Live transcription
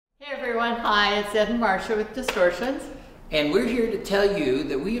Hey everyone, hi, it's Ed and Marcia with Distortions. And we're here to tell you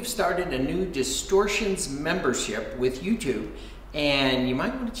that we have started a new Distortions membership with YouTube, and you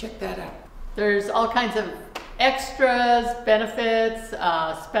might want to check that out. There's all kinds of extras, benefits,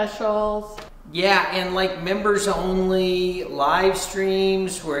 specials. Yeah, and like members only live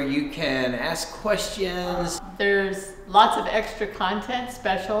streams where you can ask questions. There's lots of extra content,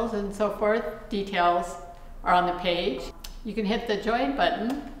 specials and so forth. Details are on the page. You can hit the join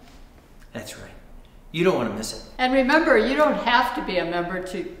button. That's right. You don't want to miss it. And remember, you don't have to be a member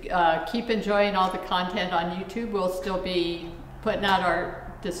to keep enjoying all the content on YouTube. We'll still be putting out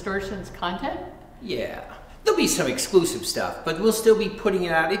our Distortions content. Yeah. There'll be some exclusive stuff, but we'll still be putting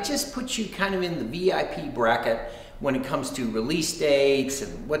it out. It just puts you kind of in the VIP bracket when it comes to release dates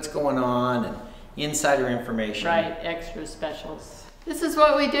and what's going on and insider information. Right, extra specials. This is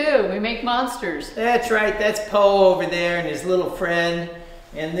what we do. We make monsters. That's right. That's Poe over there and his little friend.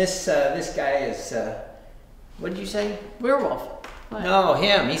 And this guy is, what did you say? Werewolf. What? No,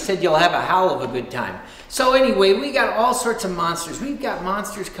 him. He said you'll have a howl of a good time. So anyway, we got all sorts of monsters. We've got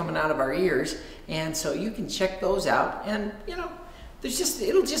monsters coming out of our ears, and so you can check those out. And you know,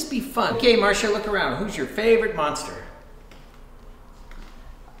 it'll just be fun. Okay, Marcia, look around. Who's your favorite monster?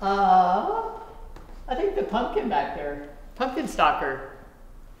 I think the pumpkin back there. Pumpkin stalker.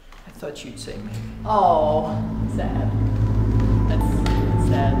 I thought you'd say me. Oh, sad. That's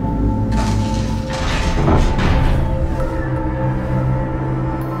sad.